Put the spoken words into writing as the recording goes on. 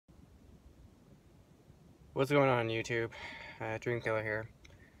What's going on YouTube? Dream Killer here.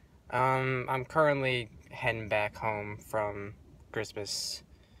 I'm currently heading back home from Christmas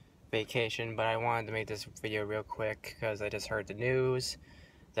vacation, but I wanted to make this video real quick because I just heard the news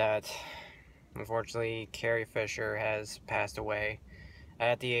that unfortunately Carrie Fisher has passed away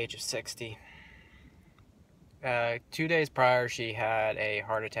at the age of 60. 2 days prior, she had a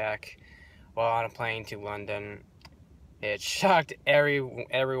heart attack while on a plane to London. It shocked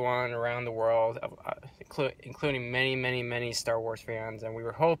everyone around the world, including many Star Wars fans, and we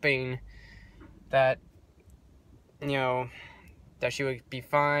were hoping that, that she would be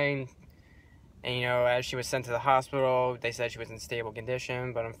fine. And, as she was sent to the hospital, they said she was in stable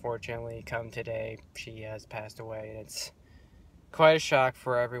condition, but unfortunately, come today, she has passed away. And it's quite a shock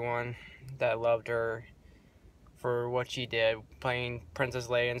for everyone that loved her for what she did, playing Princess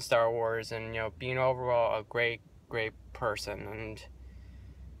Leia in Star Wars, and, being overall a great person. And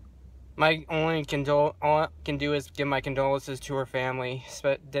my only all I can do is give my condolences to her family,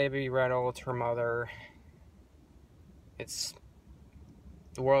 Debbie Reynolds, her mother.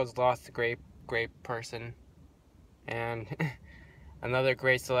 The world's lost a great person, and another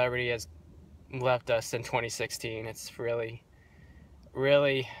great celebrity has left us in 2016. It's really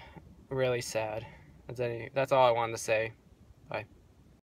sad. That's all I wanted to say. Bye.